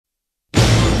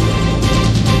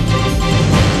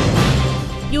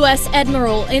US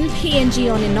Admiral in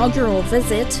PNG on inaugural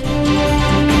visit.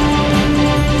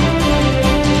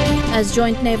 As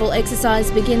joint naval exercise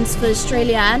begins for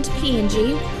Australia and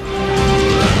PNG.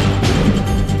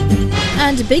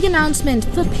 And big announcement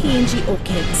for PNG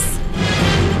Orchids.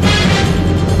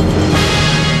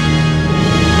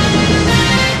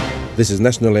 This is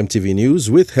National EMTV News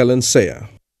with Helen Sayer.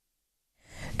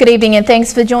 Good evening and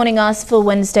thanks for joining us for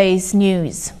Wednesday's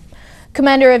news.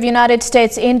 Commander of United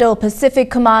States Indo-Pacific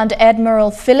Command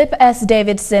Admiral Philip S.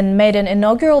 Davidson made an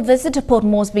inaugural visit to Port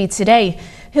Moresby today.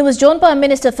 He was joined by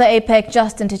Minister for APEC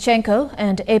Justin Tichenko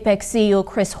and APEC CEO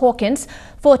Chris Hawkins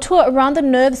for a tour around the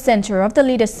nerve center of the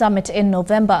Leaders Summit in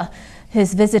November.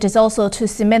 His visit is also to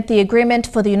cement the agreement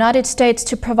for the United States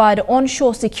to provide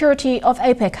onshore security of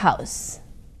APEC House.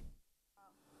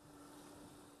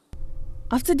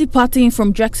 After departing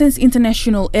from Jackson's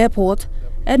International Airport,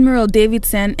 Admiral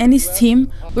Davidson and his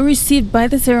team were received by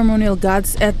the ceremonial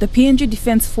guards at the PNG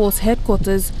Defence Force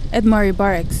headquarters at Murray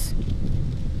Barracks.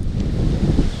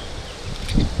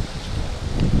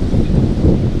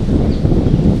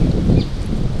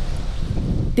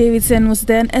 Davidson was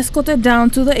then escorted down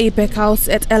to the APEC House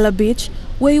at Ella Beach,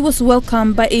 where he was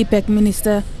welcomed by APEC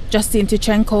Minister Justin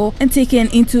Tichenko and taken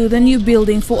into the new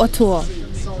building for a tour.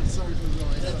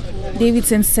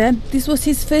 Davidson said this was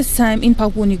his first time in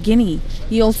Papua New Guinea.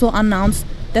 He also announced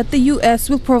that the U.S.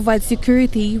 will provide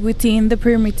security within the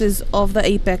perimeters of the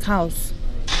APEC House.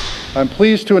 I'm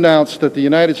pleased to announce that the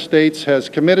United States has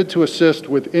committed to assist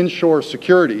with inshore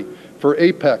security for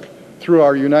APEC through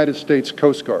our United States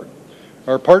Coast Guard.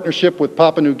 Our partnership with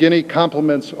Papua New Guinea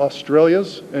complements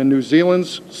Australia's and New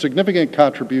Zealand's significant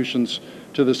contributions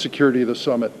to the security of the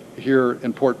summit here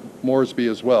in Port Moresby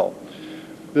as well.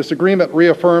 This agreement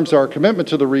reaffirms our commitment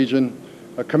to the region,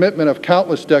 a commitment of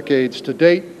countless decades to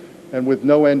date and with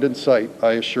no end in sight,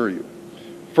 I assure you.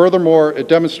 Furthermore, it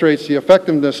demonstrates the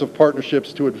effectiveness of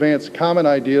partnerships to advance common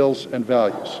ideals and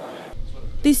values.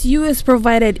 This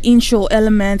U.S.-provided inshore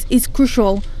element is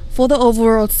crucial for the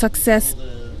overall success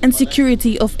and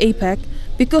security of APEC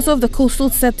because of the coastal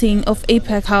setting of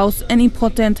APEC House and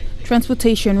important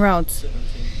transportation routes.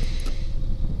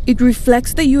 It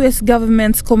reflects the U.S.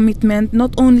 government's commitment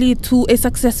not only to a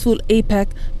successful APEC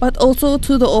but also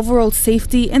to the overall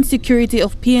safety and security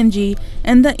of PNG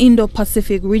and the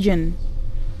Indo-Pacific region.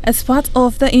 As part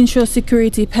of the inshore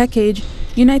security package,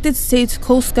 United States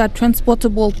Coast Guard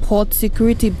transportable port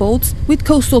security boats with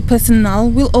coastal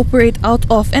personnel will operate out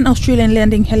of an Australian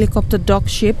landing helicopter dock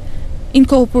ship in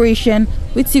cooperation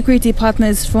with security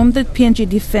partners from the PNG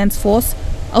Defence Force,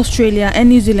 Australia and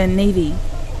New Zealand Navy.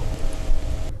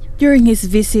 During his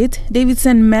visit,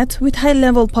 Davidson met with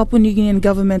high-level Papua New Guinean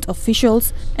government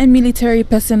officials and military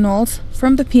personnel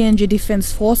from the PNG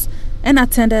Defence Force and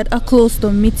attended a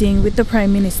closed-door meeting with the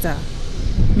Prime Minister.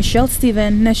 Michelle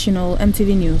Stephen, National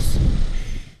EMTV News.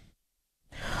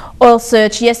 Oil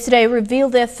Search yesterday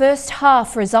revealed their first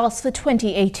half results for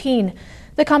 2018.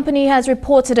 The company has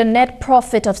reported a net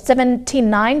profit of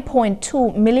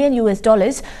 $79.2 million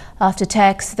after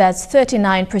tax. That's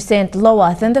 39%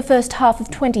 lower than the first half of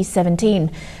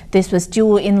 2017. This was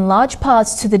due in large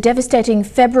parts to the devastating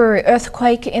February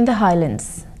earthquake in the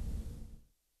Highlands.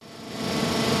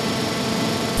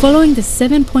 Following the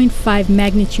 7.5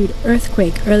 magnitude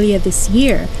earthquake earlier this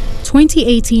year,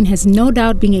 2018 has no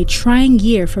doubt been a trying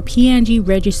year for PNG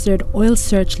registered Oil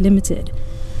Search Limited.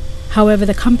 However,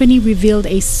 the company revealed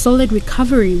a solid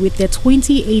recovery with their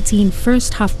 2018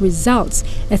 first half results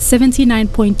at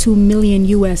 $79.2 million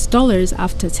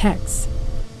after tax.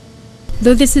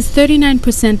 Though this is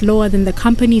 39% lower than the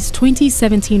company's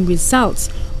 2017 results,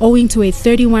 owing to a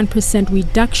 31%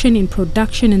 reduction in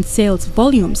production and sales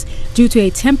volumes due to a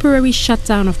temporary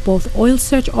shutdown of both Oil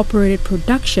Search operated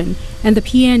production and the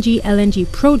PNG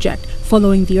LNG project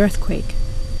following the earthquake.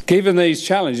 Given these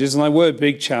challenges, and they were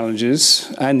big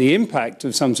challenges, and the impact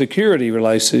of some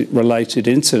security-related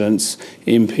incidents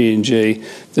in PNG,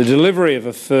 the delivery of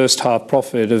a first-half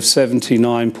profit of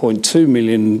 $79.2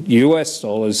 million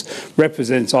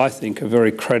represents, I think, a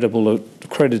very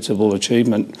creditable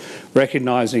achievement,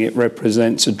 recognising it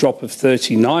represents a drop of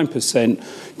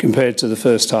 39% compared to the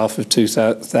first half of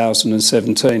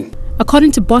 2017.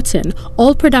 According to Botten,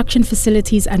 all production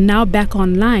facilities are now back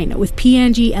online, with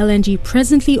PNG LNG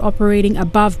presently operating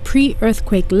above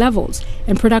pre-earthquake levels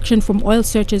and production from Oil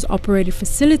Search's operated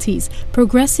facilities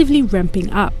progressively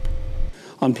ramping up.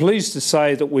 I'm pleased to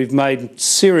say that we've made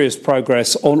serious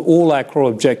progress on all our core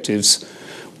objectives.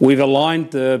 We've aligned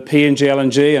the PNG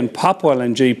LNG and Papua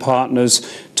LNG partners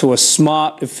to a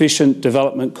smart, efficient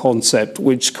development concept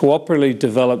which cooperatively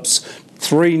develops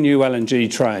 3 new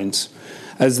LNG trains.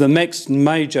 as the next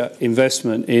major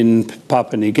investment in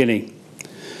Papua New Guinea.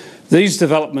 These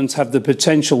developments have the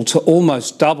potential to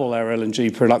almost double our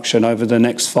LNG production over the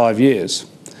next 5 years.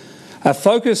 Our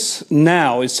focus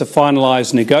now is to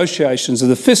finalise negotiations of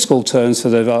the fiscal terms for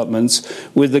the developments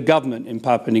with the government in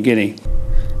Papua New Guinea.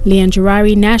 Leanne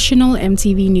Jarari, National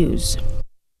MTV News.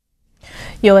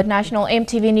 You're at National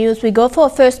MTV News. We go for a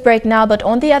first break now, but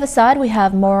on the other side we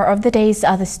have more of the day's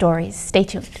other stories. Stay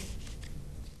tuned.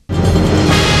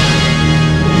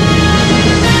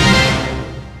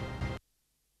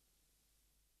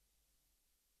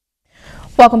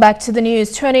 Welcome back to the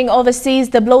news. Turning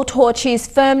overseas, the blowtorch is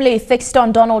firmly fixed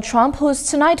on Donald Trump, who's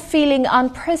tonight feeling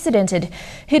unprecedented.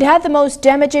 He'd had the most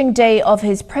damaging day of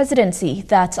his presidency.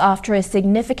 That's after a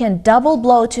significant double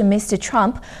blow to Mr.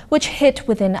 Trump, which hit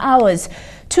within hours.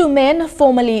 Two men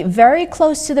formerly very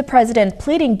close to the president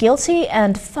pleading guilty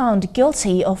and found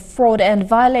guilty of fraud and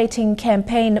violating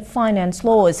campaign finance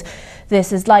laws.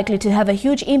 This is likely to have a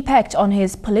huge impact on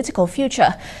his political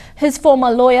future. His former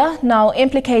lawyer now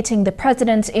implicating the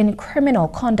president in criminal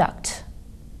conduct.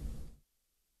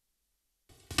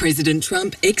 President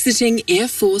Trump exiting Air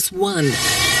Force One.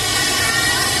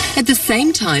 At the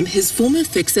same time, his former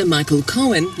fixer Michael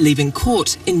Cohen leaving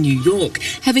court in New York,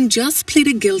 having just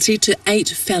pleaded guilty to 8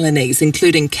 felonies,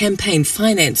 including campaign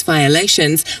finance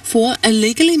violations for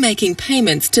illegally making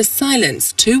payments to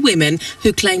silence 2 women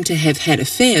who claim to have had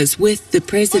affairs with the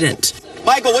president.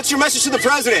 Michael, what's your message to the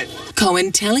president?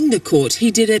 Cohen telling the court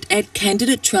he did it at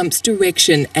candidate Trump's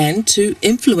direction and to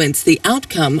influence the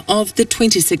outcome of the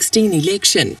 2016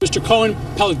 election. Mr. Cohen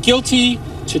pled guilty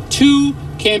to 2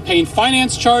 campaign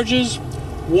finance charges,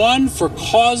 1 for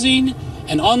causing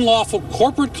an unlawful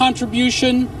corporate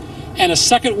contribution, and a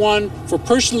second one for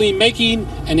personally making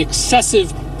an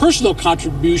excessive personal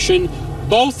contribution,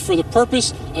 both for the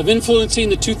purpose of influencing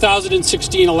the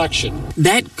 2016 election.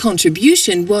 That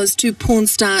contribution was to porn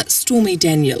star Stormy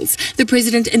Daniels, the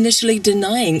president initially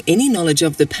denying any knowledge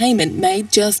of the payment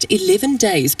made just 11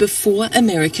 days before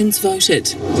Americans voted.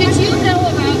 Did you know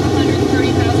about the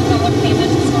 $130,000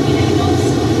 payment to Stormy Daniels?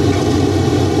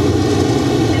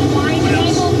 And why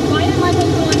did Michael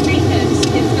Cohen make it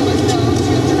if there was no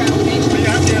truth around the nation? You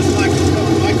have to ask Michael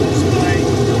Cohen. Michael's my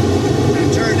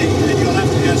attorney, and you'll have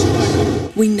to ask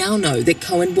Michael. We now know that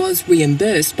Cohen was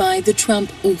reimbursed by the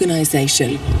Trump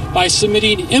organization. By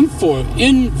submitting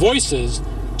invoices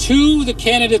to the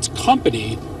candidate's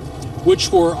company,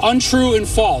 which were untrue and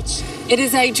false. It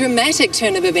is a dramatic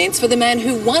turn of events for the man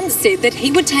who once said that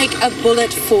he would take a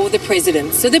bullet for the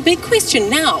president. So the big question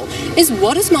now is,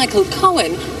 what is Michael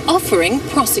Cohen offering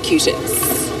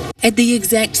prosecutors? At the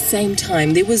exact same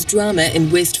time, there was drama in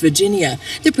West Virginia.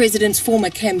 The president's former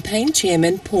campaign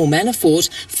chairman, Paul Manafort,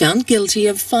 found guilty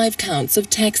of 5 counts of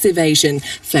tax evasion,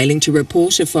 failing to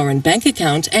report a foreign bank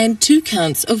account, and 2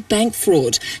 counts of bank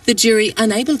fraud. The jury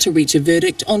unable to reach a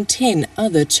verdict on 10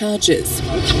 other charges.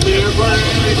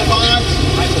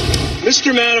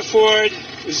 Mr. Manafort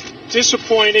is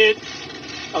disappointed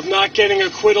of not getting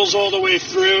acquittals all the way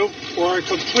through or a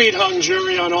complete hung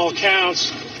jury on all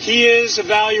counts. He is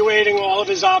evaluating all of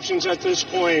his options at this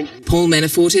point. Paul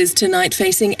Manafort is tonight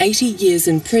facing 80 years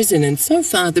in prison, and so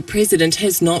far the president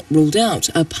has not ruled out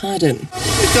a pardon.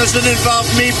 It doesn't involve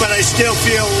me, but I still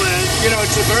feel,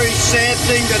 it's a very sad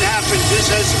thing that happened.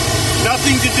 This has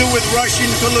nothing to do with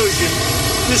Russian collusion.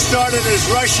 This started as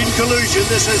Russian collusion.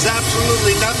 This has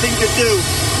absolutely nothing to do.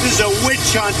 This is a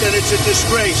witch hunt, and it's a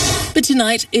disgrace. But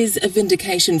tonight is a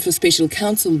vindication for Special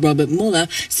Counsel Robert Mueller,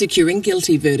 securing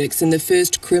guilty verdicts in the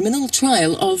first criminal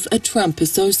trial of a Trump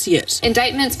associate.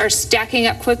 Indictments are stacking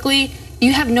up quickly.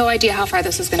 You have no idea how far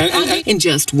this is going to go. In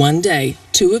just one day,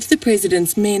 2 of the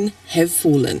president's men have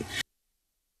fallen.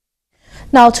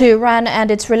 Now to Iran and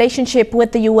its relationship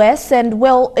with the US, and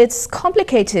well, it's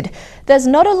complicated. There's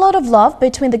not a lot of love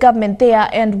between the government there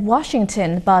and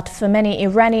Washington, but for many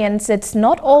Iranians, it's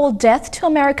not all death to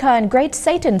America and great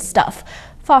Satan stuff.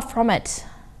 Far from it.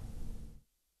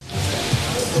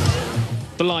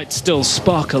 The lights still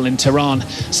sparkle in Tehran.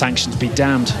 Sanctions be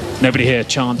damned. Nobody here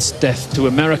chants death to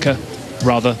America.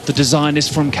 Rather, the design is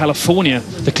from California,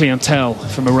 the clientele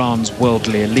from Iran's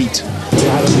worldly elite.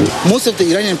 Most of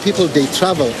the Iranian people, they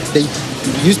travel. They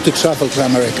used to travel to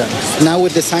America. Now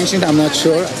with the sanctions, I'm not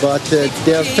sure, but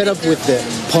they are fed up with the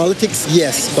politics,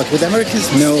 yes, but with Americans,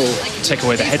 no. Take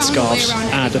away the headscarves,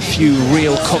 add a few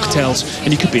real cocktails,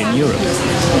 and you could be in Europe.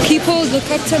 People look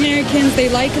up to Americans, they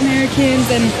like Americans,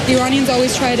 and the Iranians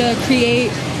always try to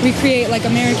recreate like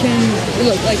American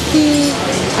like food.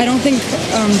 I don't think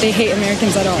they hate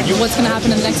Americans at all. What's going to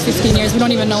happen in the next 15 years? We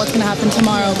don't even know what's going to happen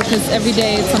tomorrow because every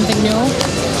day it's something new.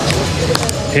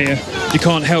 Here, you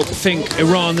can't help but think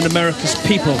Iran and America's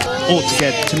people ought to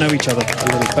get to know each other a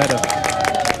little better.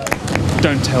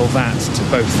 Don't tell that to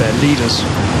both their leaders.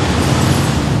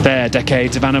 Their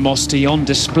decades of animosity on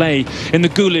display in the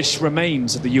ghoulish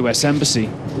remains of the US Embassy.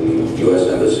 US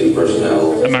Embassy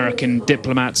personnel. American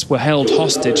diplomats were held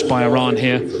hostage by Iran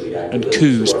here, and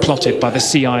coups plotted by the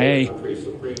CIA.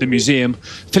 The museum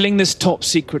filling this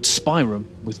top-secret spy room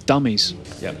with dummies.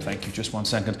 Yeah, thank you. Just 1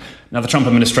 second. Now, the Trump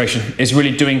administration is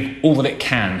really doing all that it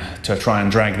can to try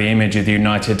and drag the image of the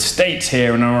United States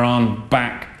here in Iran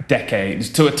back decades,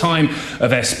 to a time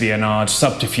of espionage,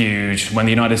 subterfuge, when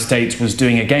the United States was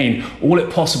doing, again, all it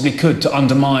possibly could to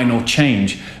undermine or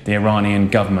change the Iranian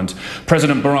government.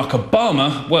 President Barack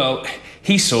Obama, well,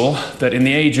 he saw that in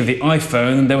the age of the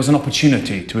iPhone, there was an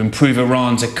opportunity to improve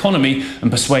Iran's economy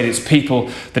and persuade its people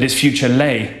that its future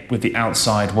lay with the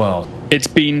outside world. It's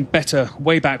been better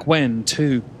way back when,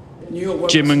 too.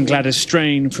 Jim and Gladys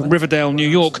Strain from Riverdale, New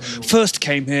York, first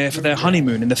came here for their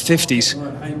honeymoon in the 50s.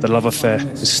 The love affair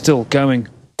is still going.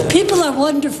 People are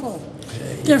wonderful.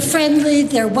 They're friendly,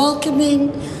 they're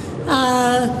welcoming.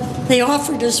 They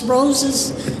offered us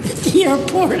roses at the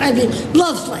airport. I mean,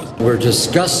 lovely. We're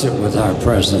disgusted with our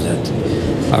president.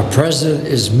 Our president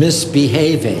is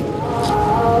misbehaving.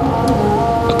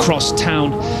 Across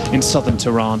town in southern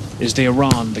Tehran is the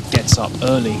Iran that gets up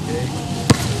early,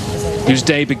 whose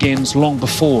day begins long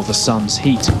before the sun's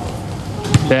heat.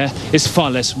 There is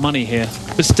far less money here,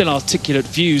 but still articulate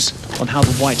views on how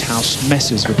the White House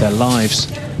messes with their lives.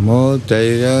 I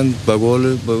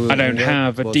don't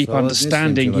have a deep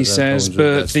understanding, he says,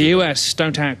 but the US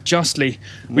don't act justly.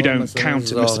 We don't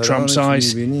count in Mr. Trump's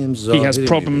eyes. He has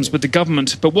problems with the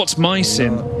government, but what's my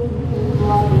sin?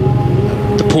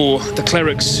 The poor, the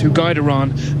clerics who guide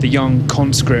Iran, the young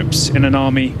conscripts in an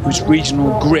army whose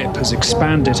regional grip has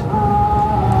expanded.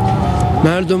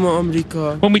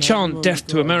 When we chant death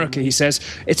to America, he says,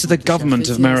 it's the government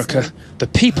of America. The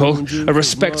people are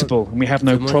respectable and we have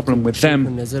no problem with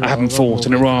them. I haven't fought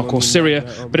in Iraq or Syria,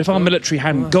 but if our military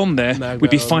hadn't gone there, we'd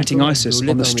be fighting ISIS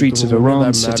on the streets of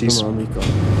Iran's cities.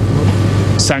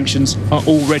 Sanctions are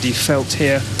already felt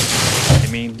here.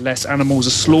 They mean less animals are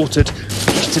slaughtered,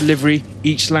 each delivery,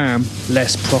 each lamb,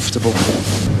 less profitable.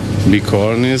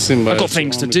 I've got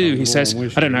things to do, he says.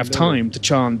 I don't have time to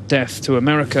chant death to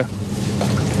America.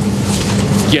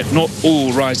 Yet not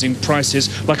all rising prices,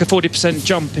 like a 40%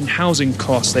 jump in housing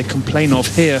costs they complain of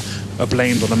here, are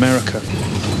blamed on America.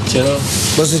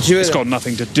 It's got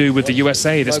nothing to do with the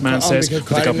USA, this man says, with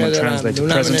the government translator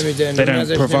present. They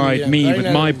don't provide me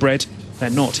with my bread, they're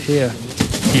not here.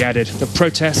 He added, the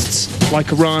protests,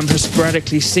 like Iran has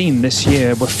sporadically seen this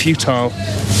year, were futile.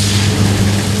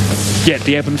 Yet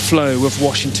the ebb and flow of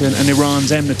Washington and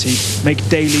Iran's enmity make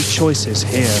daily choices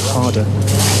here harder.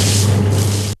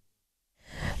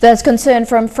 There's concern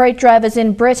from freight drivers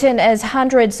in Britain as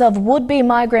hundreds of would-be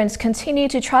migrants continue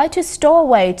to try to stow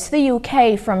away to the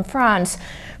UK from France.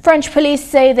 French police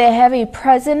say their heavy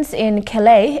presence in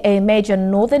Calais, a major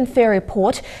northern ferry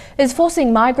port, is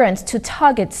forcing migrants to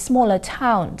target smaller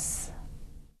towns.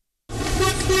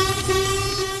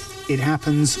 It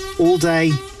happens all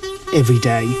day, every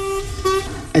day.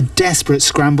 A desperate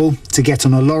scramble to get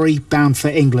on a lorry bound for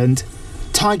England.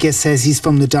 Tiger says he's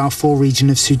from the Darfur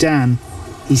region of Sudan.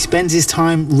 He spends his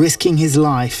time risking his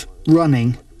life,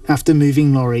 running after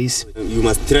moving lorries. You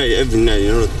must try every night,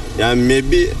 you know. Yeah,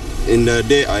 maybe in the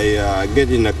day I get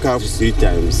in a car 3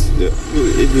 times.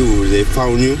 If they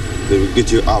found you, they will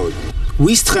get you out.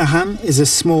 Ouistreham is a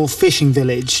small fishing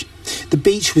village. The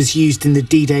beach was used in the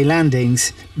D-Day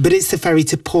landings, but it's the ferry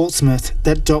to Portsmouth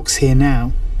that docks here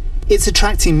now. It's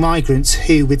attracting migrants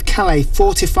who, with Calais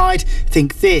fortified,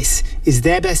 think this is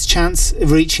their best chance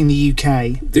of reaching the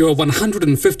UK. There are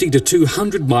 150 to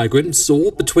 200 migrants,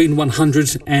 or between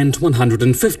 100 and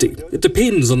 150. It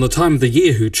depends on the time of the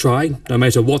year who try, no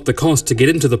matter what the cost to get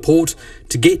into the port,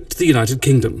 to get to the United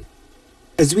Kingdom.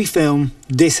 As we film,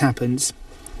 this happens.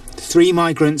 3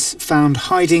 migrants found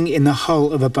hiding in the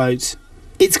hull of a boat.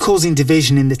 It's causing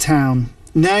division in the town.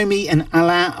 Naomi and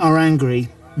Alain are angry.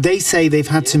 They say they've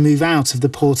had to move out of the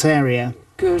port area.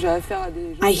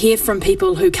 I hear from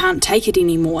people who can't take it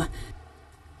anymore.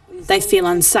 They feel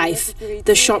unsafe.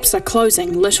 The shops are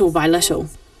closing little by little.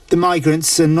 The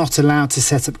migrants are not allowed to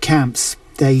set up camps.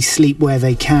 They sleep where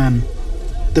they can.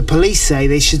 The police say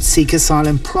they should seek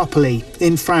asylum properly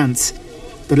in France.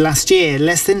 But last year,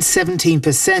 less than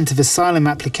 17% of asylum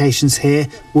applications here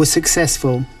were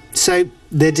successful. So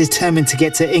they're determined to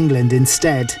get to England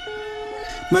instead.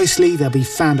 Mostly they'll be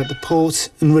found at the port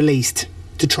and released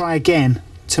to try again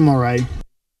tomorrow.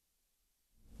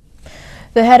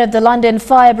 The head of the London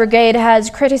Fire Brigade has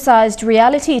criticised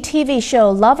reality TV show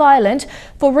Love Island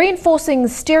for reinforcing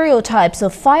stereotypes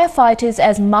of firefighters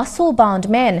as muscle-bound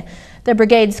men. The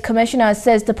brigade's commissioner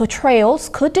says the portrayals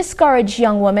could discourage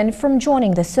young women from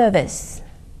joining the service.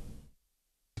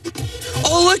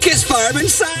 Oh look, it's Fireman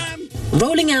Sam!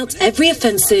 Rolling out every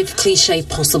offensive cliché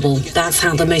possible. That's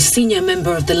how the most senior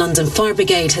member of the London Fire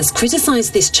Brigade has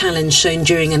criticised this challenge shown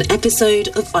during an episode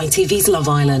of ITV's Love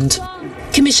Island.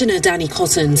 Commissioner Danny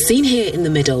Cotton, seen here in the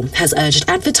middle, has urged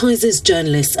advertisers,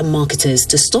 journalists and marketers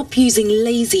to stop using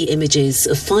lazy images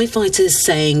of firefighters,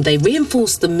 saying they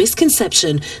reinforce the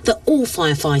misconception that all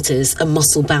firefighters are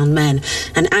muscle-bound men,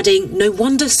 and adding, no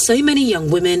wonder so many young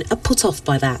women are put off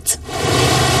by that.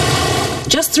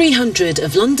 Just 300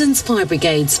 of London's fire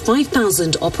brigade's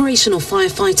 5,000 operational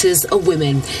firefighters are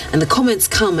women, and the comments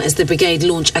come as the brigade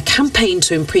launch a campaign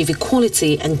to improve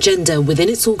equality and gender within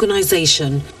its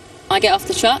organisation. I get off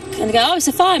the truck and they go, oh, it's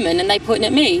a fireman, and they point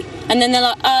at me. And then they're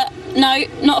like, no,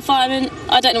 not a fireman,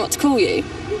 I don't know what to call you.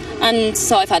 And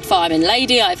so I've had fireman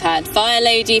lady, I've had fire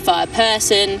lady, fire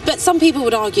person. But some people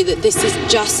would argue that this is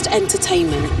just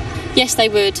entertainment. Yes, they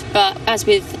would, but as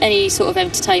with any sort of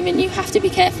entertainment, you have to be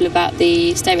careful about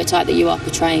the stereotype that you are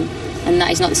portraying. And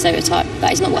that is not the stereotype,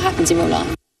 that is not what happens in real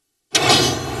life.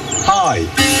 Hi.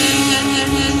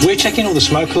 We're checking all the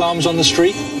smoke alarms on the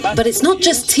street. But it's not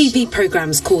just TV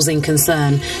programmes causing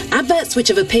concern. Adverts which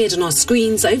have appeared on our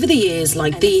screens over the years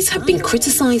like these have been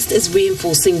criticised as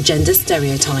reinforcing gender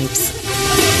stereotypes.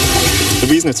 The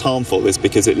reason it's harmful is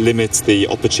because it limits the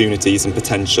opportunities and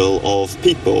potential of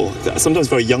people, sometimes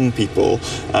very young people.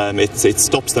 It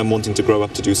stops them wanting to grow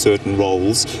up to do certain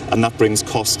roles, and that brings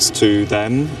costs to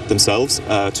themselves,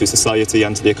 to society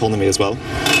and to the economy as well.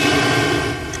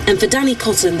 And for Danny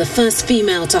Cotton, the first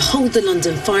female to hold the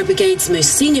London Fire Brigade's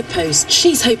most senior post,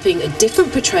 she's hoping a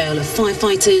different portrayal of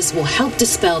firefighters will help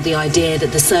dispel the idea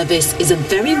that the service is a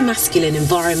very masculine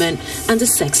environment and a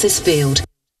sexist field.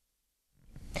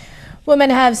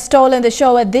 Women have stolen the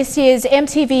show at this year's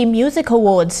EMTV Music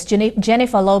Awards.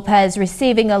 Jennifer Lopez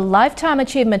receiving a Lifetime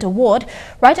Achievement Award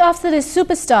right after the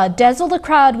superstar dazzled the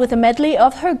crowd with a medley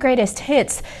of her greatest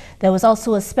hits. There was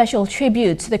also a special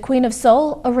tribute to the Queen of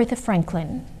Soul, Aretha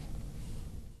Franklin.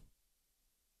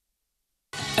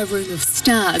 A room of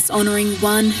stars honouring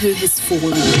one who has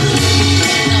fallen.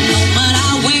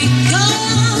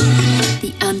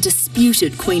 The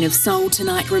undisputed Queen of Soul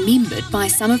tonight remembered by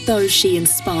some of those she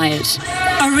inspired.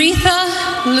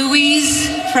 Aretha Louise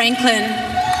Franklin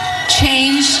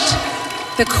changed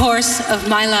the course of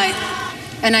my life,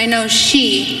 and I know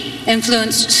she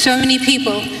influenced so many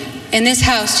people in this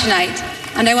house tonight.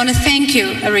 And I want to thank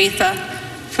you, Aretha,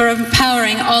 for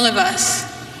empowering all of us.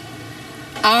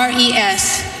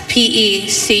 RESPECT.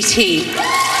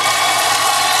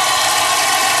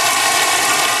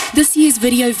 This year's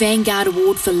Video Vanguard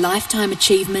Award for Lifetime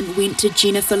Achievement went to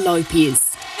Jennifer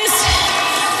Lopez. This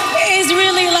is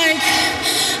really like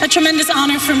a tremendous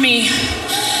honor for me.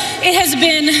 It has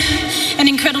been an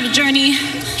incredible journey.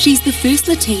 She's the first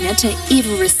Latina to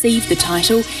ever receive the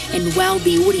title and wowed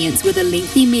the audience with a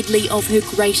lengthy medley of her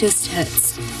greatest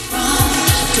hits.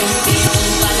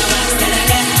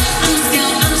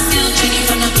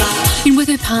 And with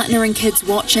her partner and kids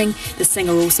watching, the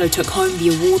singer also took home the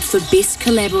award for Best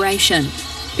Collaboration.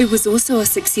 It was also a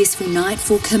successful night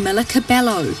for Camila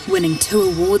Cabello, winning 2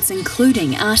 awards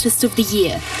including Artist of the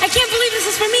Year. I can't believe this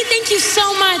is for me. Thank you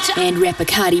so much. And rapper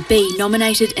Cardi B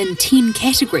nominated in 10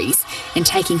 categories and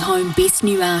taking home Best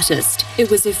New Artist. It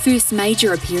was her first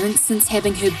major appearance since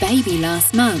having her baby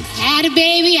last month. I had a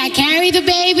baby, I carried the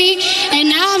baby, and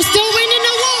now I'm still winning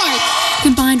awards.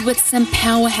 Combined with some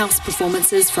powerhouse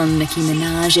performances from Nicki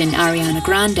Minaj and Ariana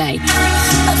Grande.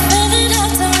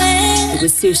 It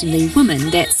was certainly women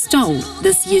that stole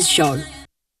this year's show.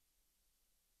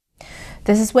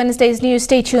 This is Wednesday's news.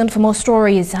 Stay tuned for more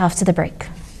stories after the break.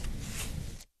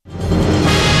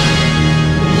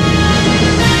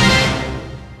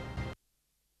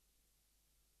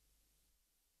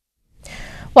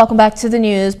 Welcome back to the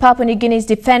news. Papua New Guinea's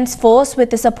Defence Force, with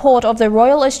the support of the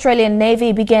Royal Australian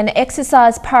Navy, began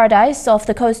Exercise Paradise off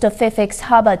the coast of Fairfax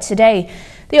Harbour today.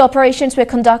 The operations were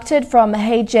conducted from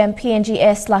HM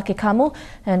PNGS Lakekamu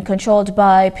and controlled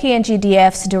by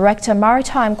PNGDF's Director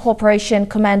Maritime Corporation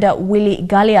Commander Willie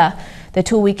Gallia. The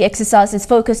 2-week exercise is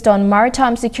focused on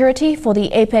maritime security for the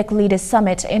APEC Leaders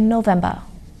Summit in November.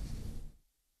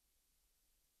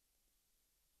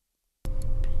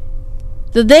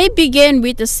 The day began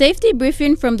with a safety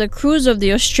briefing from the crews of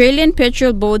the Australian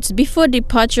patrol boats before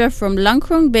departure from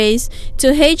Langkrong Base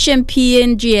to HM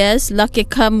PNGS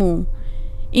Lakekamu.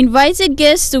 Invited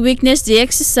guests to witness the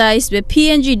exercise were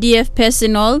PNG DF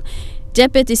personnel,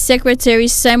 Deputy Secretary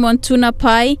Simon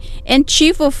Tunapai, and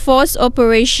Chief of Force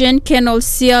Operation Colonel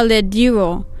Siale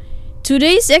Diro.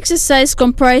 Today's exercise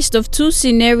comprised of two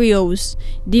scenarios: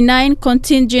 denying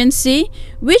contingency,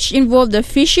 which involved a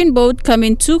fishing boat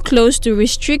coming too close to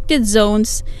restricted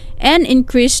zones, and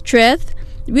increased threat,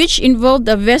 which involved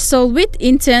a vessel with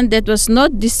intent that was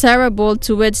not desirable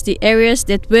towards the areas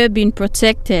that were being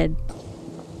protected.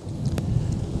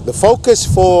 The focus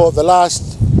for the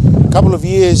last couple of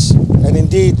years, and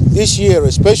indeed this year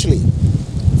especially,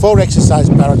 for Exercise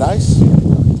Paradise,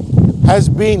 has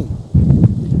been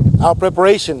our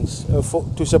preparations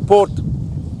to support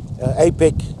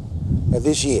APEC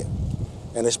this year,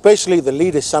 and especially the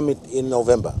Leaders Summit in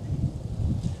November.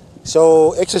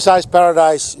 So Exercise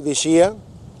Paradise this year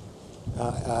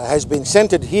has been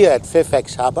centered here at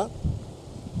Fairfax Harbour,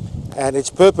 and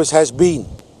its purpose has been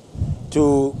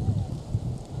to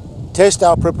test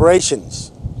our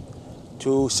preparations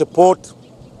to support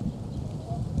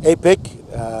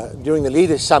APEC during the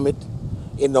Leaders Summit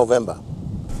in November.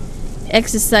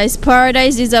 Exercise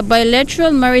Paradise is a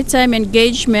bilateral maritime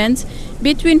engagement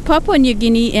between Papua New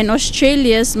Guinea and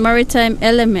Australia's maritime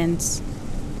elements.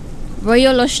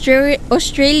 Royal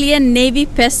Australian Navy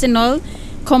personnel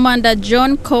Commander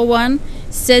John Cowan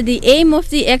said the aim of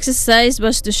the exercise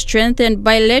was to strengthen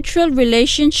bilateral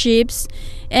relationships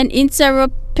and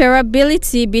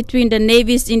interoperability between the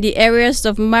navies in the areas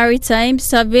of maritime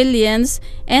surveillance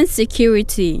and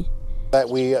security. That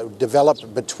we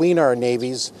develop between our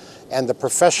navies and the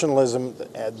professionalism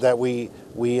that we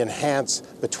enhance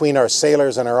between our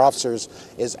sailors and our officers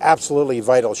is absolutely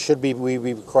vital. Should we be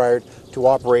required to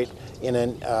operate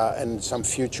in some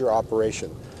future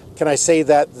operation. Can I say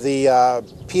that the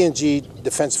PNG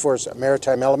Defence Force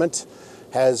Maritime Element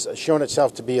has shown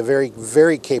itself to be a very,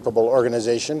 very capable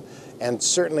organization, and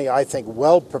certainly I think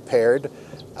well prepared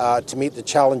to meet the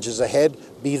challenges ahead,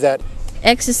 be that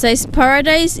Exercise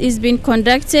Paradise is being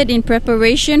conducted in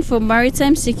preparation for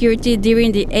maritime security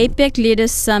during the APEC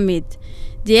Leaders Summit.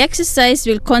 The exercise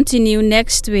will continue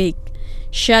next week.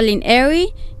 Charlene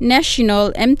Airy,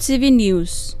 National EMTV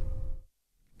News.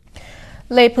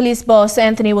 Lay Police Boss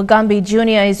Anthony Wagambi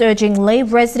Jr. is urging Lay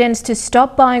residents to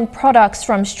stop buying products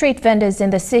from street vendors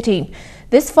in the city.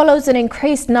 This follows an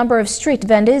increased number of street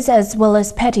vendors as well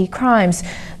as petty crimes.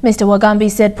 Mr. Wagambi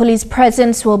said police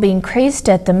presence will be increased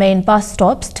at the main bus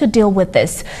stops to deal with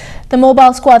this. The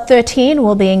Mobile Squad 13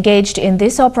 will be engaged in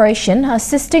this operation,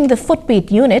 assisting the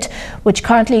Footbeat unit, which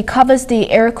currently covers the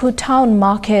Eriku Town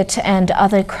Market and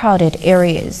other crowded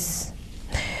areas.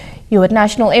 You're at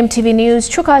National EMTV News.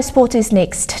 Trukai Sport is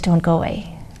next. Don't go away.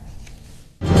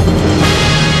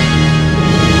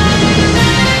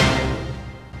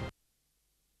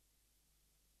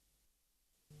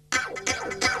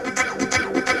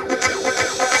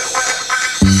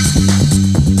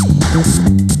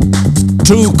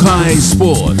 Trukai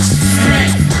Sports.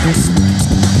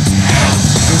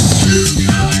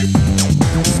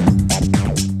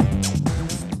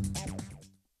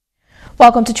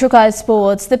 Welcome to Trukai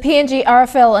Sports. The PNG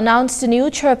RFL announced a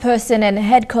new chairperson and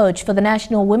head coach for the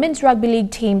National Women's Rugby League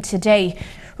team today.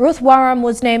 Ruth Warham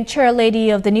was named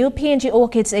chairlady of the new PNG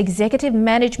Orchids Executive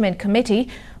Management Committee,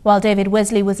 while David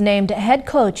Wesley was named head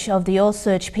coach of the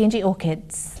all-search PNG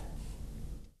Orchids.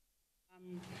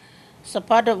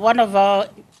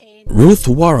 Ruth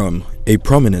Warham, a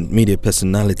prominent media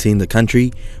personality in the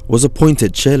country, was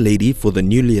appointed chairlady for the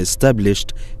newly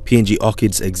established PNG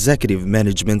Orchids Executive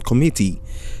Management Committee.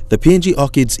 The PNG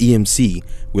Orchids EMC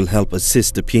will help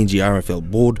assist the PNG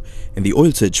RFL board and the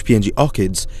oil-search PNG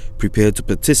Orchids prepare to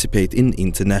participate in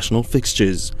international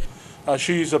fixtures.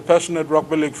 She is a passionate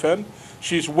rugby league fan.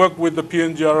 She's worked with the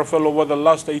PNG RFL over the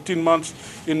last 18 months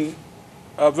in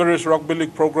various rugby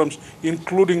league programs,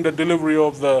 including the delivery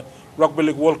of the Rugby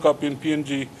League World Cup in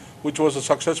PNG, which was a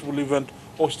successful event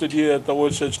hosted here at the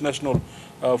Orchids National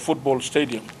Football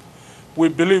Stadium. We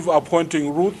believe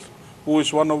appointing Ruth, who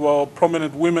is one of our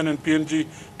prominent women in PNG,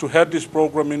 to head this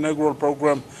program, inaugural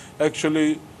program,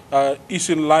 actually is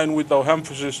in line with our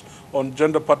emphasis on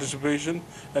gender participation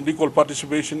and equal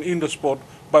participation in the sport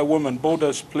by women, both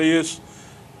as players,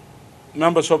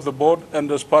 members of the board,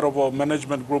 and as part of our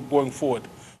management group going forward.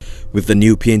 With the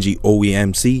new PNG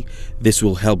OEMC, this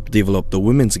will help develop the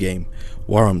women's game.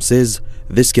 Warham says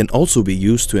this can also be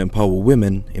used to empower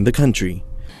women in the country.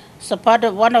 So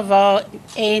one of our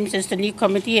aims as the new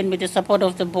committee, and with the support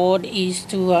of the board, is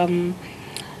to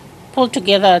pull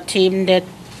together a team that,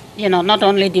 not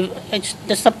only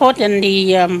the support and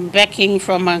the backing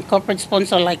from a corporate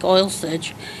sponsor like Oil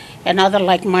Search, and other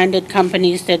like-minded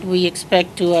companies that we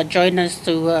expect to join us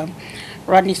to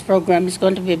run this program. Is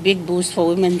going to be a big boost for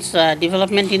women's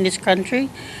development in this country,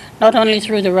 not only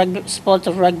through the sports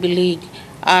of rugby league,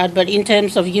 but in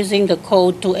terms of using the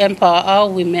code to empower our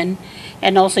women,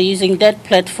 and also using that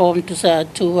platform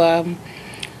to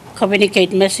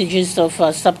communicate messages of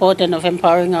support and of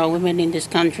empowering our women in this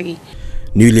country.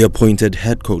 Newly appointed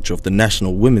head coach of the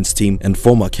national women's team and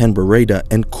former Canberra Raider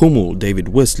and Kumul David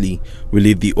Wesley will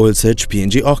lead the oil search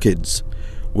PNG Orchids.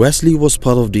 Wesley was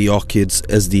part of the Orchids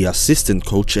as the assistant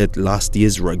coach at last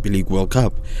year's Rugby League World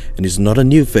Cup and is not a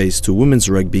new face to women's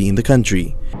rugby in the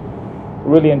country.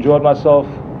 Really enjoyed myself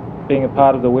being a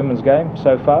part of the women's game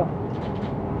so far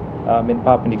in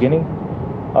Papua New Guinea.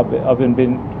 I've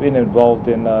been involved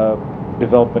in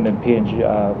development in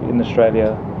PNG in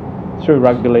Australia through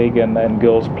rugby league and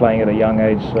girls playing at a young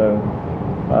age, so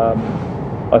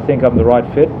I think I'm the right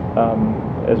fit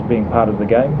as being part of the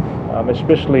game,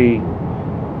 especially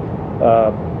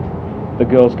the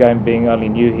girls game being only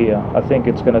new here. I think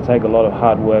it's going to take a lot of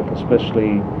hard work,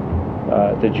 especially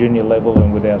the junior level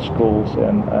and with our schools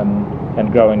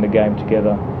and growing the game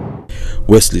together.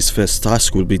 Wesley's first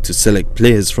task will be to select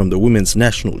players from the Women's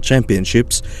National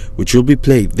Championships, which will be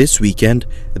played this weekend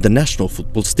at the National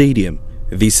Football Stadium.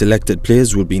 These selected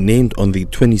players will be named on the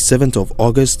 27th of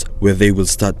August, where they will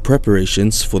start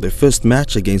preparations for their first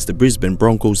match against the Brisbane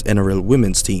Broncos NRL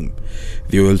women's team.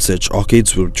 The Oil Search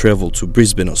Orchids will travel to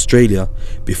Brisbane, Australia,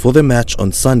 before the match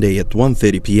on Sunday at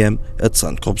 1:30 p.m. at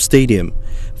Suncorp Stadium.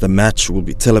 The match will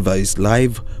be televised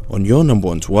live on your number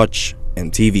one to watch,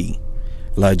 EMTV.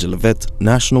 Elijah Levette,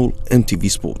 National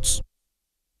EMTV Sports.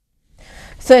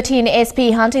 13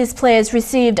 SP Hunters players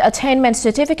received attainment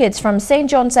certificates from St.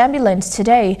 John's Ambulance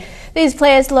today. These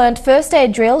players learned first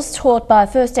aid drills taught by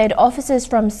first aid officers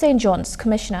from St. John's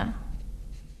Commissioner.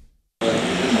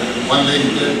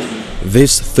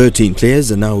 These 13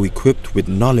 players are now equipped with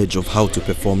knowledge of how to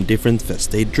perform different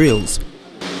first aid drills.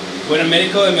 When a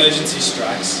medical emergency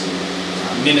strikes,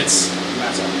 minutes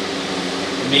matter.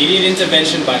 Immediate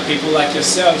intervention by people like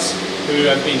yourselves who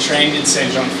have been trained in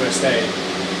St. John First Aid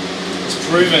is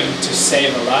proven to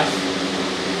save a life,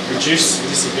 reduce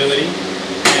disability,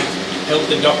 and help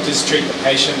the doctors treat the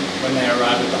patient when they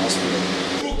arrive at the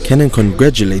hospital. Cannon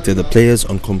congratulated the players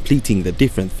on completing the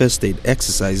different first aid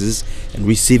exercises and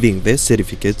receiving their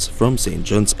certificates from St.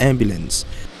 John's Ambulance.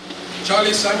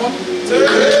 Charlie, Simon.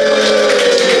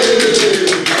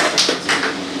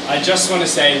 I just want to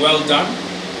say well done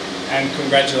and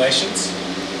congratulations.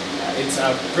 It's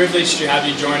a privilege to have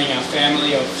you joining our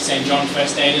family of St. John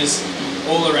First Aiders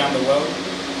all around the world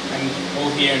and all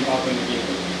here in Papua New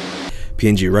Guinea.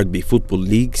 PNG Rugby Football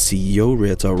League CEO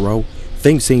Rieta Rao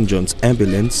thanks St. John's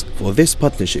Ambulance for this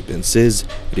partnership and says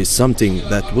it is something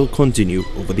that will continue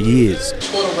over the years. The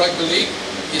sport of rugby league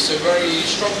is a very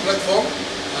strong platform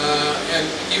and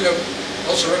you have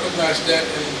also recognized that,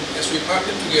 and as we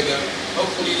partner together,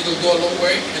 hopefully it will go a long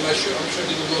way, and I'm sure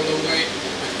it will go a long way.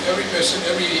 Every person,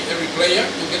 every player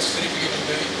who gets a certificate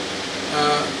today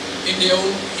in their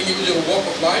own individual walk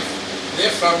of life,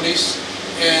 their families,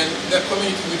 and the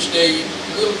community which they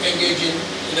will engage in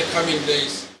the coming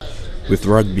days. With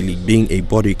rugby league being a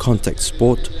body contact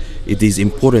sport, it is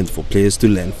important for players to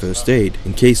learn first aid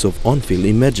in case of on-field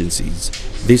emergencies.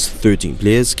 These 13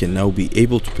 players can now be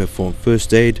able to perform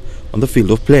first aid on the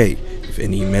field of play if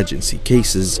any emergency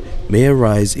cases may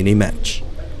arise in a match.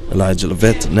 Elijah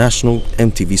Levette, National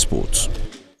EMTV Sports.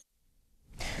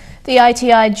 The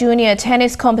ITI Junior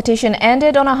Tennis competition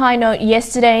ended on a high note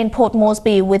yesterday in Port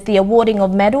Moresby with the awarding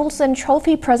of medals and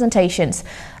trophy presentations.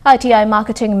 ITI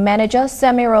Marketing Manager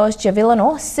Samiros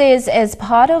Javilano says as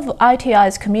part of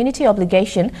ITI's community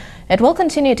obligation, it will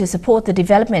continue to support the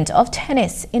development of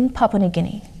tennis in Papua New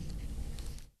Guinea.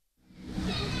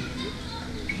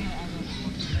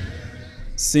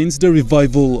 Since the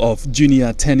revival of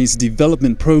Junior Tennis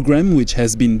Development Program, which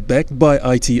has been backed by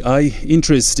ITI,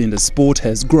 interest in the sport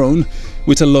has grown,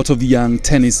 with a lot of young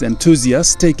tennis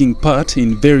enthusiasts taking part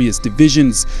in various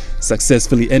divisions.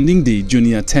 Successfully ending the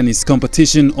Junior Tennis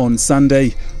competition on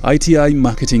Sunday, ITI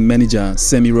Marketing Manager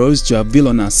Semiros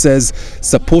Javilona says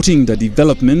supporting the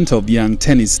development of young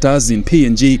tennis stars in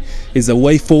PNG is a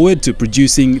way forward to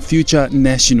producing future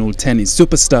national tennis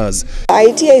superstars.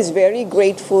 ITI is very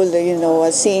grateful,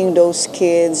 seeing those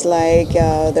kids like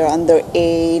they're under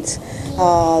 8,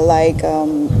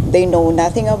 they know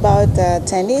nothing about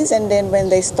tennis, and then when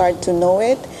they start to know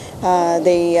it,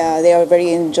 They are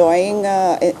very enjoying.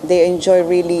 They enjoy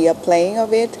really playing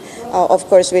of it. Of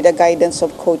course, with the guidance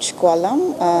of Coach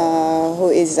Kualam, who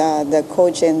is the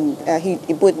coach, and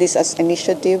he put this as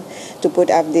initiative to put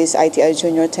up this ITI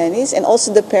Junior Tennis, and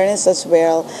also the parents as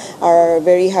well are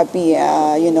very happy,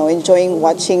 enjoying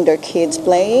watching their kids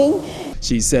playing.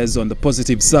 She says on the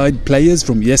positive side, players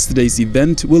from yesterday's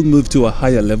event will move to a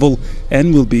higher level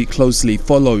and will be closely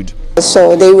followed.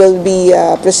 So they will be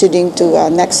proceeding to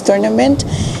next tournament,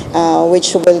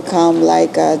 which will come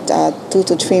like 2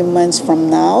 to 3 months from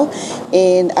now,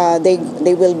 and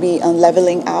they will be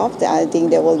leveling up. I think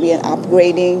there will be an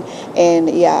upgrading, and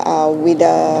with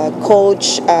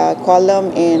coach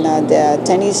Kualam and the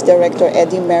tennis director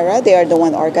Eddie Mera, they are the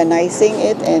one organizing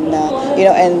it, and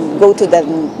and go to the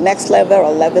next level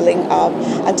or leveling up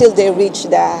until they reach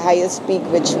the highest peak,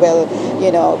 which will,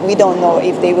 we don't know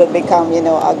if they will become,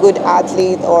 a good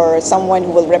athlete or someone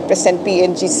who will represent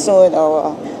PNG soon,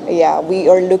 or we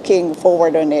are looking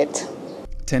forward on it.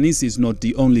 Tennis is not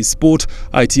the only sport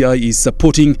ITI is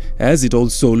supporting, as it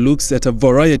also looks at a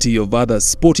variety of other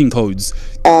sporting codes.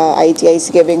 ITI is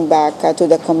giving back to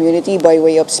the community by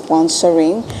way of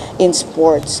sponsoring in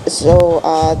sports. So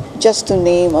just to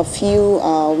name a few,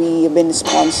 we've been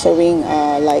sponsoring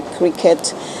like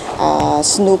cricket,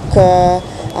 snooker,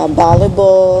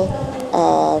 volleyball,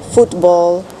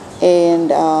 football, and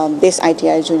this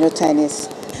ITI Junior Tennis.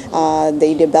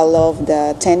 They develop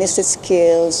the tennis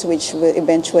skills, which will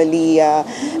eventually a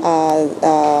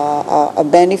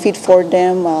benefit for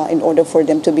them in order for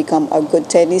them to become a good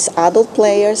tennis adult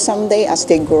player someday as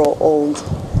they grow old.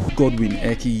 Godwin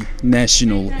Eki,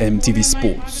 National EMTV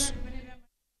Sports.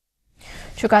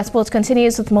 True Kai Sports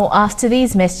continues with more after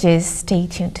these messages. Stay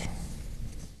tuned.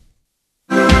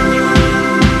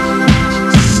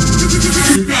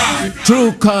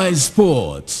 True Kai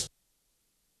Sports.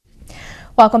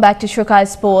 Welcome back to True Kai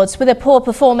Sports. With a poor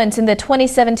performance in the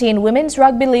 2017 Women's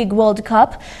Rugby League World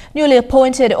Cup, newly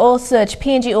appointed All-Search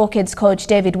PNG Orchids coach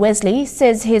David Wesley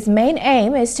says his main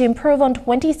aim is to improve on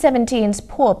 2017's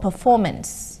poor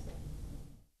performance.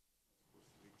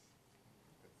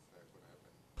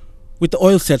 With the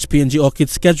All-Search PNG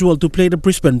Orchids scheduled to play the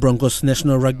Brisbane Broncos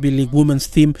National Rugby League Women's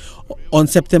team on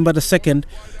September the 2nd,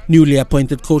 newly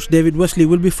appointed coach David Wesley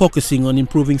will be focusing on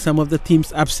improving some of the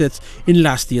team's upsets in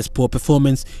last year's poor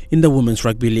performance in the Women's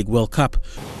Rugby League World Cup.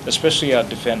 Especially our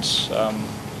defence.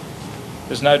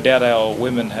 There's no doubt our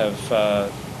women have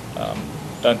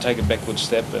don't take a backward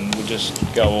step and will just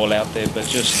go all out there, but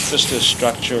just the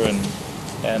structure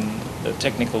and the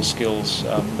technical skills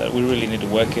that we really need to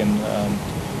work in.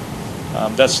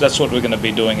 That's what we're going to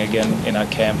be doing again in our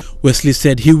camp. Wesley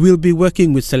said he will be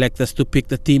working with selectors to pick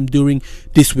the team during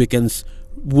this weekend's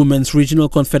Women's Regional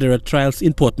Confederate Trials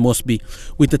in Port Moresby,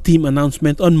 with the team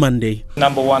announcement on Monday.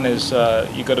 Number one is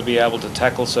you've got to be able to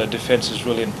tackle, so defence is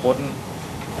really important.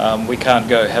 We can't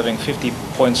go having 50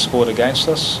 points scored against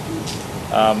us.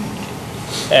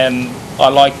 And I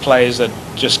like players that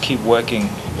just keep working.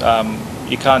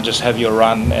 You can't just have your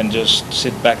run and just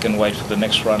sit back and wait for the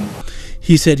next run.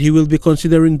 He said he will be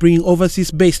considering bringing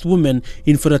overseas-based women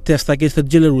in for the test against the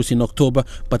Belarus in October,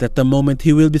 but at the moment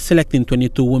he will be selecting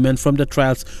 22 women from the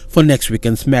trials for next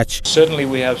weekend's match. Certainly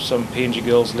we have some PNG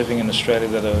girls living in Australia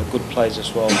that are good players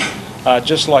as well.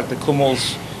 Just like the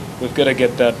Kumals, we've got to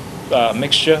get that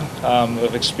mixture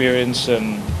of experience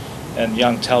and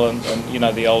young talent,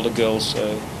 and the older girls.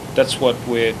 That's what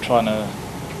we're trying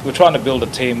to build a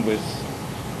team with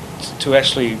to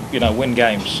actually win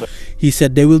games. He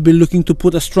said they will be looking to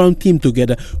put a strong team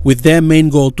together with their main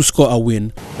goal to score a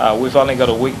win. We've only got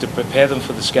a week to prepare them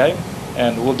for this game,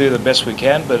 and we'll do the best we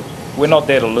can, but we're not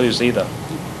there to lose either.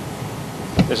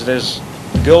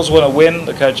 The girls want to win,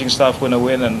 the coaching staff want to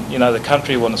win, and the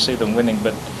country want to see them winning,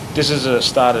 but this is a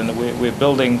start, and we're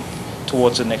building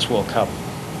towards the next World Cup.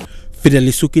 Fideli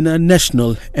Sukina,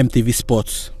 National EMTV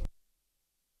Sports.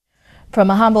 From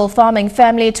a humble farming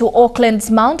family to Auckland's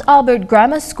Mount Albert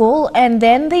Grammar School and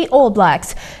then the All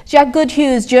Blacks, Jack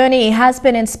Goodhue's journey has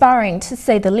been inspiring to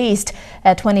say the least.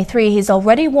 At 23, he's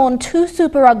already won 2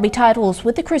 Super Rugby titles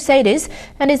with the Crusaders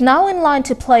and is now in line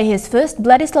to play his first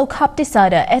Bledisloe Cup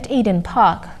decider at Eden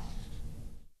Park.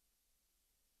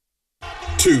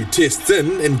 2 tests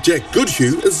in and Jack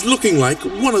Goodhue is looking like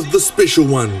one of the special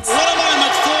ones. What a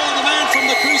moment for the man from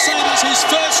the Crusaders, his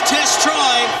first test try.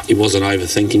 He wasn't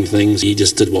overthinking things, he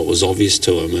just did what was obvious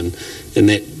to him, and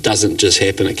that doesn't just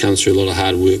happen, it comes through a lot of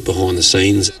hard work behind the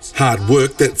scenes. Hard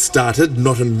work that started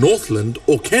not in Northland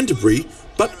or Canterbury,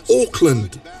 but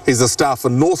Auckland. He's a star for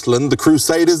Northland, the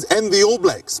Crusaders and the All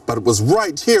Blacks, but it was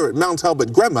right here at Mount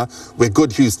Albert Grammar where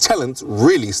Goodhue's talent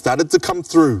really started to come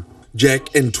through.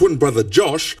 Jack and twin brother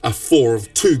Josh are 4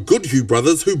 of 2 Goodhue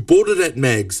brothers who boarded at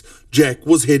Mags. Jack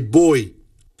was head boy.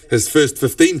 His first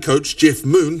 15 coach, Jeff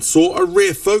Moon, saw a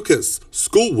rare focus.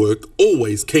 Schoolwork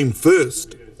always came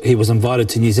first. He was invited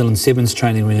to New Zealand Sevens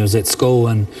training when he was at school,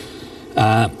 and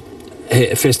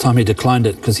first time he declined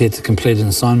it because he had to complete an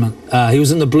assignment. He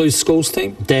was in the Blues schools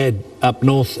team. Dad up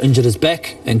north injured his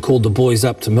back and called the boys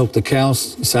up to milk the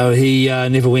cows, so he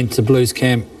never went to Blues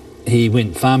camp. He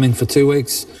went farming for 2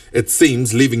 weeks. It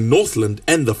seems leaving Northland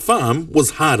and the farm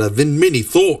was harder than many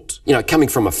thought. You know, coming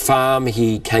from a farm,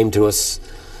 he came to us,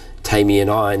 Tammy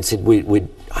and I, and said,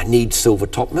 I need silver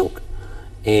top milk.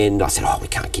 And I said, we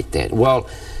can't get that. Well,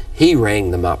 he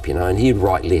rang them up, you know, and he'd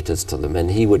write letters to them, and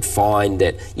he would find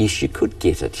that, yes, you could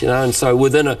get it, you know. And so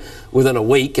within a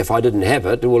week, if I didn't have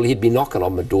it, well, he'd be knocking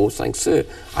on my door saying, sir,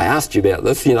 I asked you about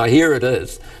this, you know, here it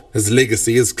is. His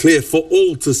legacy is clear for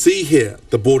all to see here,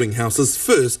 the boarding house's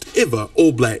first ever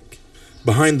All Black.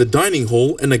 Behind the dining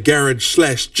hall in a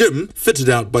garage/gym fitted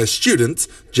out by students,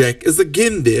 Jack is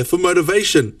again there for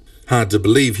motivation. Hard to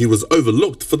believe he was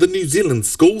overlooked for the New Zealand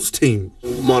schools team.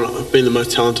 Might not have been the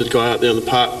most talented guy out there on the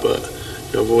park, but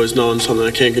you know, I've always known something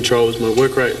I can control is my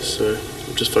work rate, so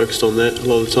I'm just focused on that a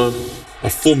lot of the time. A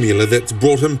formula that's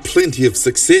brought him plenty of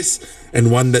success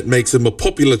and one that makes him a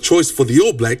popular choice for the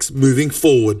All Blacks moving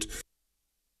forward.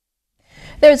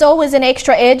 There's always an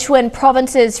extra edge when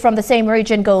provinces from the same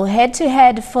region go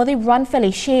head-to-head for the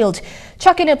Ranfurly Shield.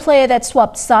 Chuck in a player that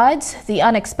swapped sides, the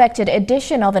unexpected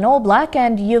addition of an All Black,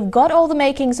 and you've got all the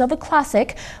makings of a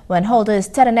classic when holders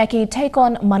Taranaki take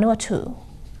on Manawatu.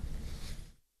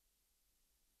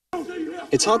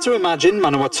 It's hard to imagine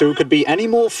Manawatu could be any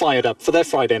more fired up for their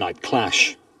Friday night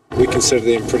clash. We consider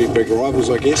them pretty big rivals,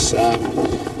 I guess.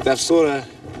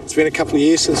 It's been a couple of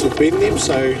years since we've beaten them,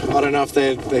 so I don't know if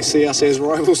they see us as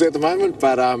rivals at the moment,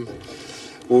 but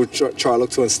we'll try to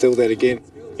look to instill that again.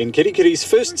 In Kirikiri's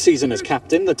first season as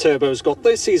captain, the Turbos got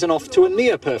their season off to a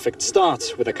near-perfect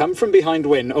start with a come-from-behind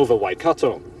win over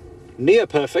Waikato.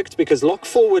 Near-perfect because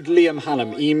lock-forward Liam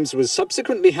Hallam-Eames was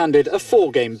subsequently handed a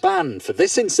 4-game ban for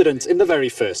this incident in the very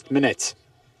first minute.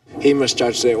 He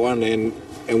misjudged that one, and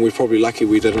we're probably lucky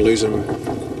we didn't lose him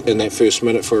in that first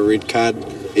minute for a red card.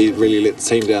 He really let the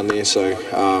team down there, so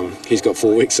he's got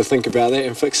 4 weeks to think about that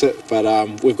and fix it.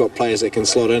 But we've got players that can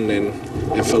slot in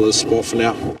and fill his spot for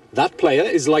now. That player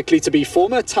is likely to be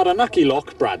former Taranaki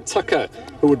lock Brad Tucker,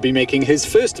 who would be making his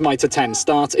first Mitre 10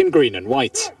 start in green and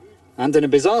white. And in a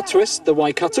bizarre twist, the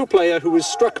Waikato player who was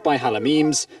struck by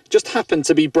Hallam-Eames just happened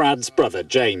to be Brad's brother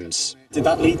James. Did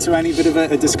that lead to any bit of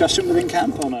a discussion within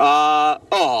camp or not?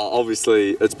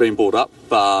 Obviously it's been brought up,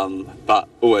 but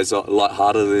always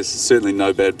light-hearted. There's certainly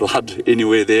no bad blood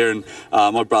anywhere there, and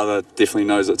my brother definitely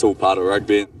knows it's all part of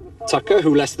rugby. Tucker,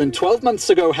 who less than 12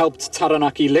 months ago helped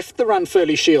Taranaki lift the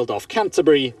Ranfurly Shield off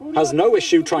Canterbury, has no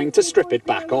issue trying to strip it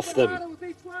back off them.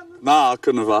 I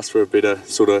couldn't have asked for a better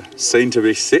sort of scene to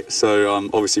be set, so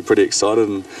I'm obviously pretty excited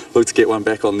and look to get one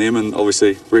back on them and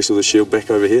obviously wrestle the shield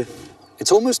back over here.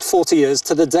 It's almost 40 years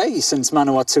to the day since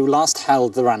Manawatu last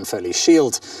held the Ranfurly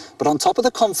Shield. But on top of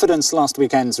the confidence last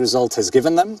weekend's result has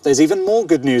given them, there's even more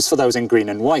good news for those in green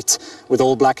and white, with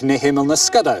All Black Nihim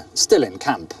Ilnascudder still in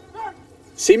camp.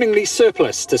 Seemingly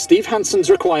surplus to Steve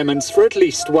Hansen's requirements for at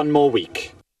least one more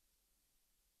week.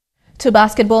 To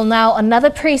basketball now, another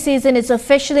pre-season is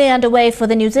officially underway for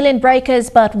the New Zealand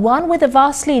Breakers, but one with a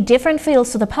vastly different feel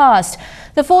to the past.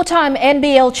 The 4-time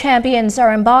NBL champions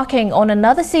are embarking on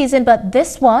another season, but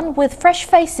this one with fresh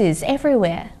faces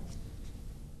everywhere.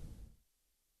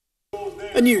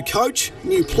 A new coach,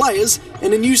 new players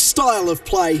and a new style of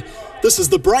play. This is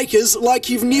the Breakers like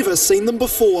you've never seen them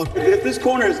before. If this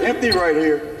corner is empty right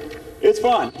here, it's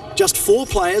fine. Just 4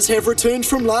 players have returned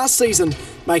from last season,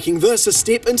 making this a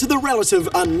step into the relative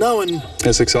unknown.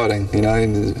 It's exciting, you know,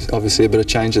 and obviously a bit of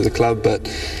change at the club, but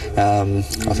I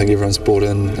think everyone's brought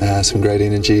in some great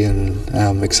energy,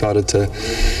 and excited to,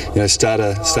 you know, start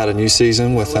a new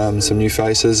season with some new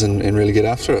faces and really get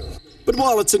after it. But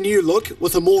while it's a new look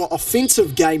with a more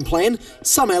offensive game plan,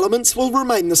 some elements will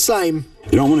remain the same.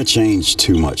 You don't want to change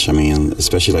too much. I mean,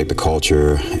 especially like the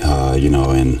culture, you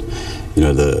know, and you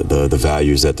know the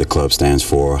values that the club stands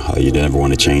for. You never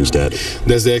want to change that.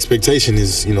 That's the expectation,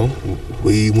 is, you know,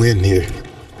 we win here.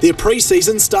 Their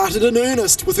pre-season started in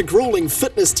earnest with a gruelling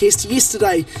fitness test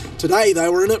yesterday. Today they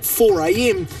were in at 4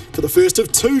 a.m. for the first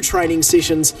of 2 training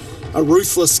sessions. A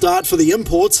ruthless start for the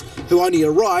imports, who only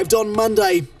arrived on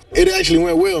Monday. It actually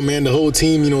went well, man. The whole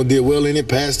team, you know, did well in it,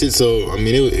 passed it. So I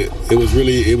mean,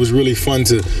 it was really fun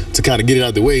to kind of get it out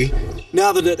of the way.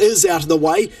 Now that it is out of the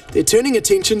way, they're turning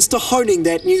attentions to honing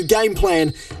that new game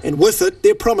plan, and with it,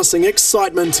 they're promising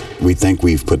excitement. We think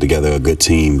we've put together a good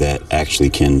team that actually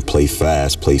can play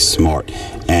fast, play smart,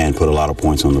 and put a lot of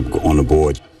points on the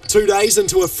board. 2 days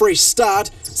into a fresh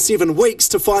start, 7 weeks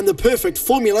to find the perfect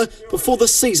formula before the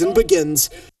season begins.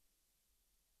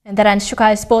 And that ends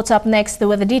Kai Sports. Up next, the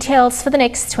weather details for the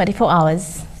next 24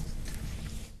 hours.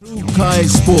 Kai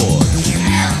Sports.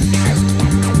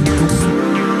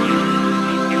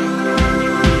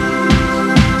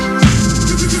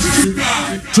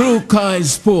 True Kai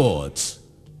Sports.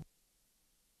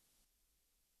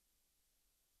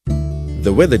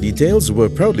 The weather details were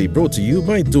proudly brought to you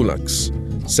by Dulux,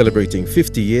 celebrating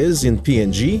 50 years in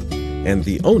PNG and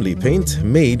the only paint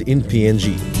made in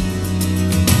PNG.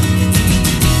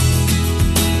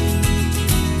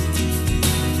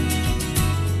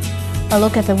 A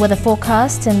look at the weather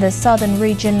forecast. In the southern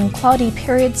region, cloudy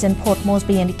periods in Port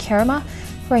Moresby and Kerema,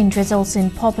 rain drizzles in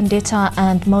Popondetta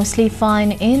and mostly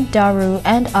fine in Daru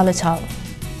and Alatau.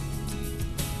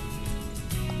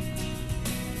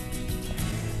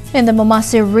 In the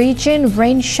Momase region,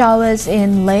 rain showers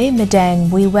in Lae, Medang,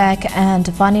 Wewak and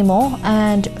Vanimo,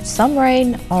 and some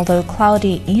rain, although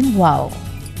cloudy, in Wau.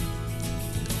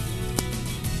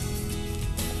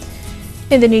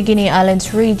 In the New Guinea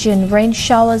Islands region, rain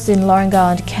showers in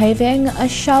Lorengau and Kavieng, a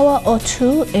shower or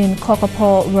two in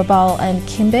Kokopo, Rabaul and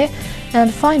Kimbe,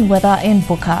 and fine weather in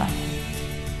Buka.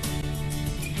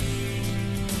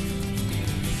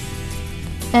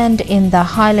 And in the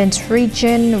Highlands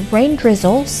region, rain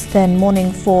drizzles, then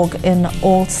morning fog in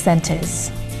all centres.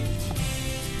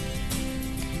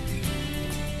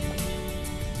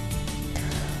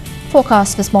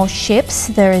 Forecast for small ships.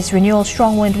 There is renewal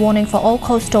strong wind warning for all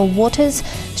coastal waters.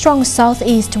 Strong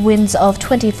southeast winds of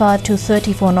 25 to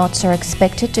 34 knots are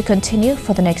expected to continue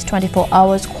for the next 24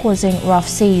 hours, causing rough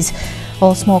seas.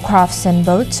 All small crafts and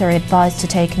boats are advised to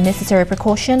take necessary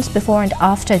precautions before and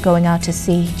after going out to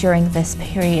sea during this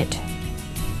period.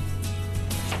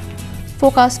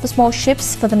 Forecast for small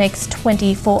ships for the next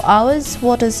 24 hours.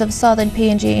 Waters of southern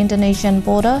PNG Indonesian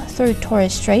border through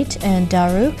Torres Strait and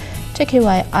Daru,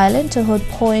 Tekiwai Island to Hood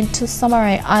Point to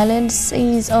Samarai Island,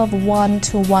 seas of 1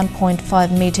 to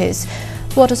 1.5 meters.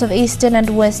 Waters of eastern and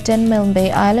western Milne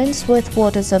Bay Islands with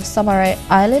waters of Samarai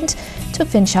Island to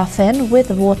Finchafen,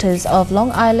 with waters of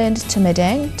Long Island to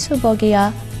Medang to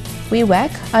Bogia,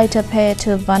 Wewak, Aitape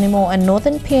to Vanimo and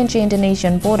northern PNG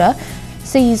Indonesian border,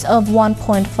 seas of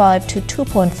 1.5 to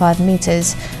 2.5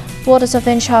 meters. Waters of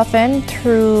Finchafen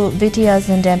through Vitiaz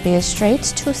and Dampier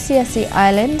Straits to CSE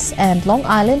Islands and Long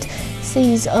Island,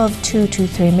 seas of 2 to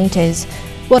 3 meters.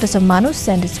 Waters of Manus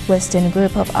and its western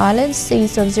group of islands,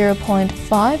 seas of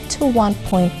 0.5 to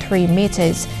 1.3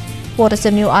 meters. Waters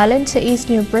of New Ireland to East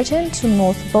New Britain to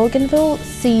North Bougainville,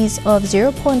 seas of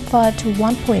 0.5 to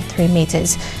 1.3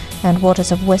 meters. And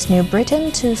waters of West New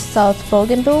Britain to South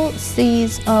Bougainville,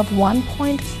 seas of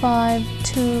 1.5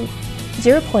 to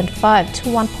 0.5 to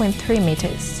 1.3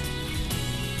 meters.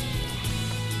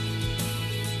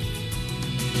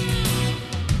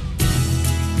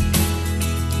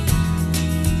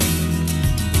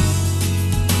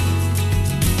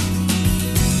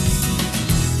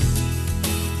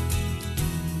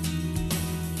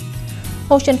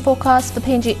 Ocean forecast for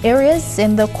PNG areas.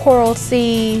 In the Coral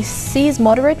Sea, seas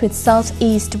moderate with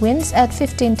southeast winds at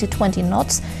 15 to 20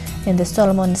 knots. In the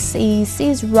Solomon Sea,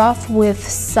 seas rough with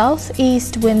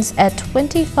southeast winds at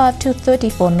 25 to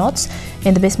 34 knots.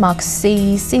 In the Bismarck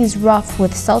Sea, seas rough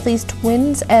with southeast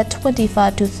winds at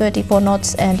 25 to 34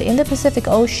 knots. And in the Pacific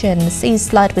Ocean,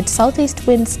 seas light with southeast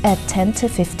winds at 10 to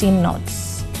 15 knots.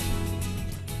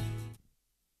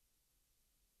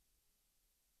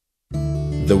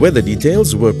 The weather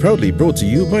details were proudly brought to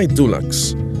you by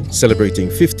Dulux, celebrating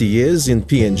 50 years in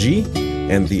PNG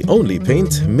and the only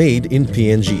paint made in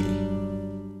PNG.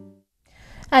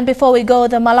 And before we go,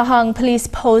 the Malahang Police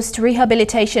Post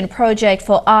Rehabilitation Project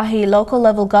for AHI local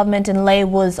level government in Lae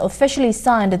was officially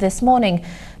signed this morning.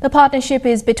 The partnership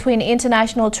is between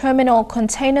International Terminal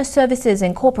Container Services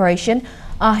Incorporation,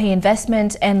 AHI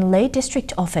Investment and Lae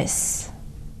District Office.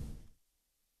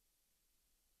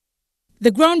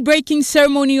 The groundbreaking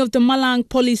ceremony of the Malahang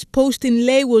Police Post in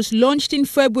Lae was launched in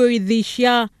February this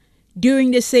year. During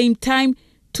the same time,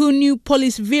 2 new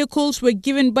police vehicles were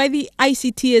given by the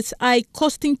ICTSI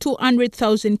costing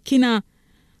 200,000 kina.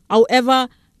 However,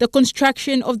 the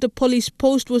construction of the police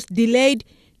post was delayed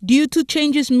due to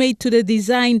changes made to the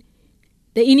design.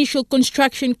 The initial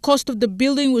construction cost of the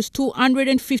building was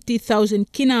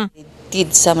 250,000 kina.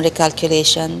 Did some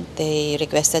recalculation. They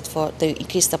requested to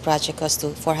increase the project cost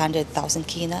to 400,000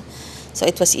 kina. So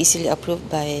it was easily approved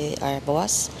by our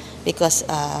boss. because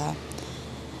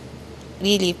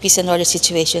really peace and order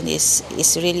situation is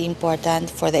really important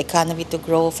for the economy to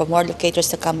grow, for more locators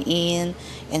to come in,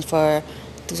 and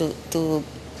to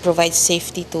provide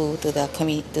safety to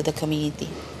the community.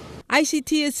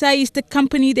 ICTSI is the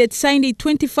company that signed a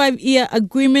 25-year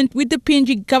agreement with the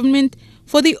PNG government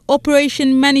for the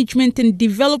operation, management and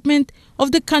development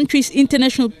of the country's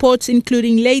international ports,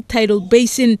 including Lae Tidal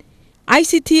Basin.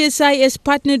 ICTSI has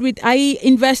partnered with IE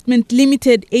Investment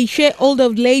Limited, a shareholder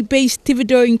of Lae-based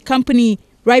stevedoring company,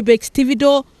 Rybex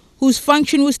Stevedore, whose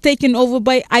function was taken over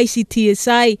by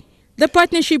ICTSI. The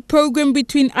partnership program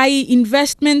between IE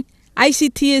Investment,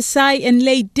 ICTSI and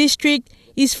Lae District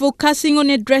is focusing on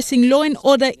addressing law and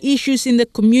order issues in the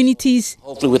communities.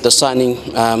 Hopefully with the signing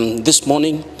this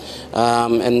morning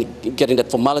and getting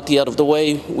that formality out of the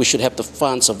way, we should have the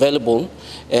funds available,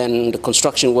 and the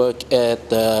construction work at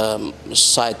the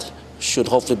site should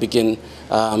hopefully begin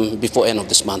before end of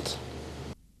this month.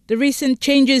 The recent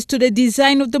changes to the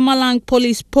design of the Malang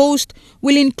Police Post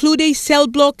will include a cell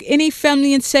block and a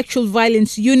family and sexual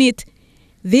violence unit.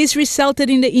 This resulted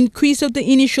in the increase of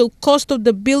the initial cost of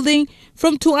the building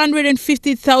from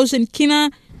 250,000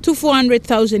 kina to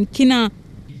 400,000 kina.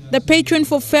 The patron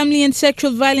for Family and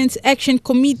Sexual Violence Action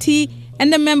Committee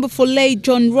and the member for Lae,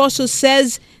 John Rosso,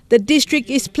 says the district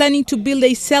is planning to build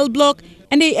a cell block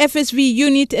and a FSV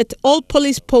unit at all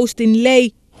police posts in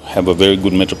Lae. Have a very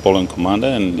good Metropolitan Commander,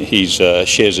 and he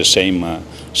shares the same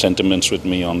sentiments with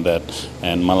me on that.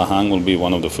 And Malahang will be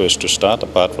one of the first to start,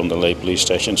 apart from the Lae Police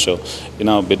Station. So in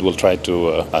our bid, we'll try to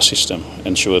assist them,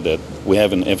 ensure that we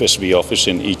have an FSV office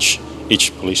in each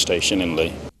police station in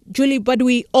Lae. Julie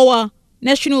Badui Owa,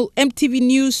 National EMTV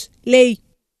News, Lae.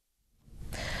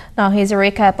 Now here's a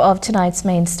recap of tonight's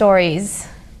main stories.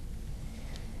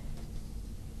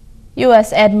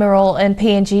 US Admiral in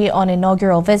PNG on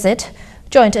inaugural visit.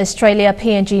 Joint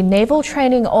Australia-PNG Naval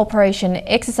Training Operation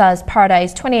Exercise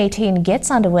Paradise 2018 gets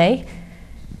underway.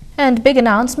 And big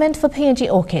announcement for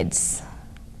PNG Orchids.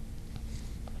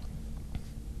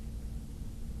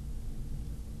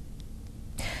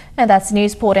 And that's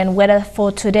news, sport and weather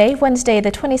for today, Wednesday the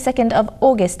 22nd of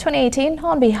August 2018.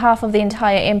 On behalf of the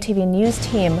entire EMTV News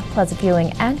team, pleasant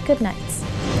viewing and good night.